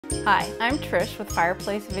Hi, I'm Trish with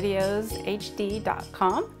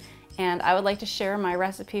FireplaceVideosHD.com, and I would like to share my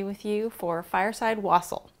recipe with you for Fireside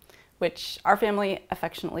Wassail, which our family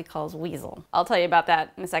affectionately calls Weasel. I'll tell you about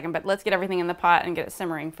that in a second, but let's get everything in the pot and get it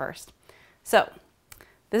simmering first. So,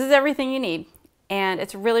 this is everything you need, and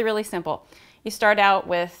it's really, really simple. You start out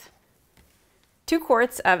with 2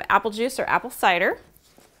 quarts of apple juice or apple cider,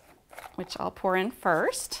 which I'll pour in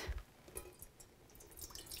first.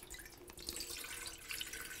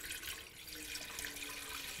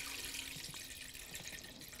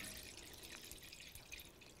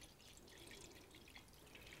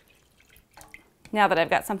 Now that I've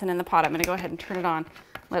got something in the pot, I'm going to go ahead and turn it on,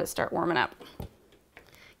 let it start warming up,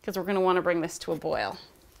 because we're going to want to bring this to a boil.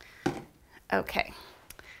 Okay,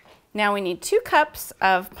 now we need 2 cups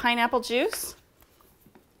of pineapple juice,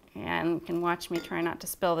 and you can watch me try not to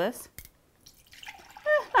spill this.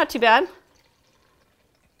 Not too bad.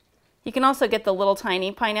 You can also get the little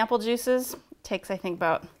tiny pineapple juices. It takes, I think,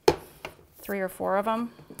 about 3 or 4 of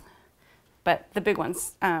them, but the big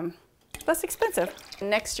ones, less expensive.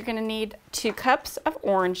 Next, you're going to need 2 cups of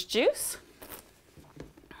orange juice.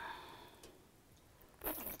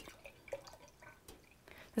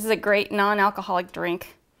 This is a great non-alcoholic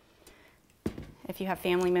drink if you have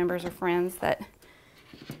family members or friends that,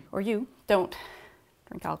 or you, don't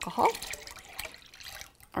drink alcohol.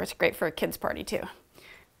 Or it's great for a kid's party too.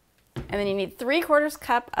 And then you need 3/4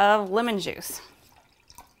 cup of lemon juice.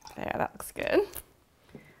 There, that looks good.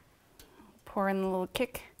 Pour in the little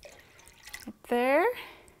kick. Right there.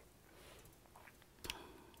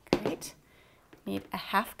 Great. Need a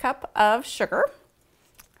 1/2 cup of sugar.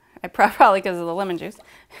 Probably because of the lemon juice.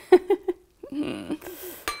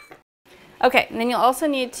 Okay, and then you'll also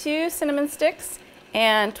need 2 cinnamon sticks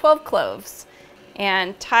and 12 cloves.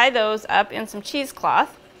 And tie those up in some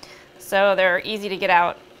cheesecloth so they're easy to get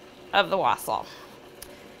out of the wassail.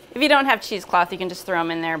 If you don't have cheesecloth, you can just throw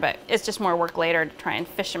them in there, but it's just more work later to try and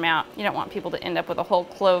fish them out. You don't want people to end up with a whole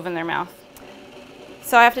clove in their mouth.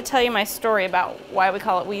 So I have to tell you my story about why we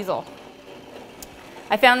call it Weasel.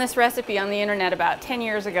 I found this recipe on the internet about 10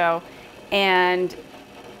 years ago, and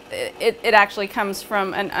it actually comes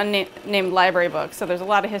from an unnamed library book, so there's a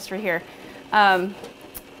lot of history here.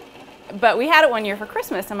 But we had it one year for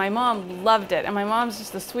Christmas, and my mom loved it, and my mom's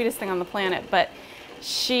just the sweetest thing on the planet, but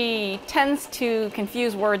she tends to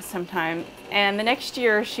confuse words sometimes, and the next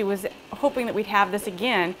year she was hoping that we'd have this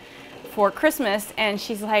again for Christmas, and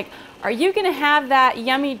she's like, "Are you gonna have that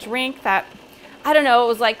yummy drink that, I don't know, it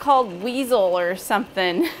was like called Weasel or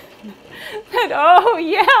something?" And, "Oh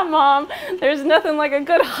yeah, Mom, there's nothing like a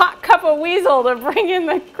good hot cup of Weasel to bring in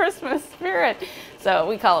the Christmas spirit." So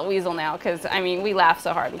we call it Weasel now because, I mean, we laughed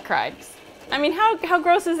so hard we cried. I mean, how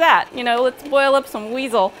gross is that? You know, let's boil up some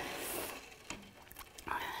Weasel.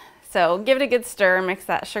 So give it a good stir, mix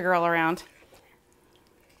that sugar all around.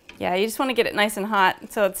 Yeah, you just want to get it nice and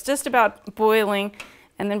hot. So it's just about boiling,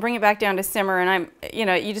 and then bring it back down to simmer, and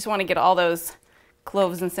you just want to get all those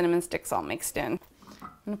cloves and cinnamon sticks all mixed in. I'm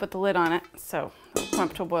going to put the lid on it so it'll come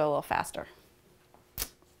up to a boil a little faster.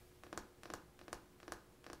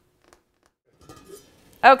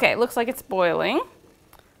 Okay, looks like it's boiling,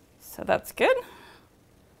 so that's good.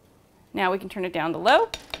 Now we can turn it down to low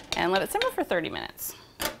and let it simmer for 30 minutes.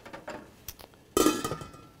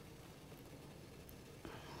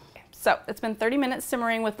 So it's been 30 minutes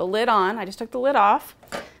simmering with the lid on. I just took the lid off.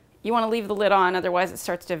 You want to leave the lid on, otherwise it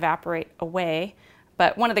starts to evaporate away.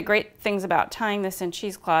 But one of the great things about tying this in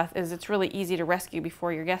cheesecloth is it's really easy to rescue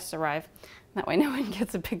before your guests arrive. That way no one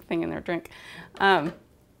gets a big thing in their drink.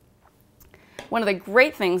 One of the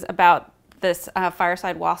great things about this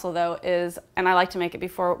Fireside Wassail, though, is, and I like to make it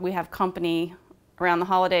before we have company around the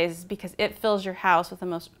holidays, because it fills your house with the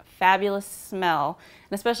most fabulous smell,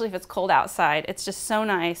 and especially if it's cold outside, it's just so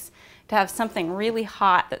nice to have something really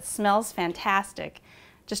hot that smells fantastic,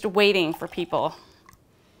 just waiting for people.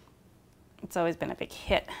 It's always been a big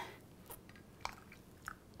hit.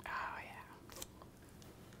 Oh,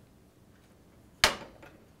 yeah.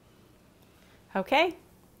 Okay.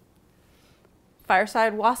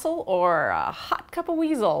 Fireside Wassail, or a hot cup of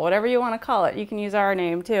Weasel, whatever you want to call it. You can use our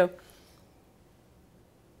name too.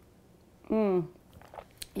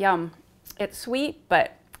 Yum. It's sweet,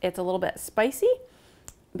 but it's a little bit spicy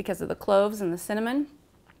because of the cloves and the cinnamon,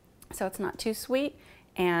 so it's not too sweet.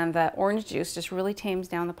 And the orange juice just really tames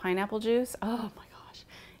down the pineapple juice. Oh my gosh.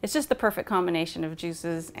 It's just the perfect combination of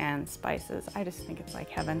juices and spices. I just think it's like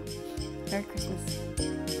heaven. Merry Christmas.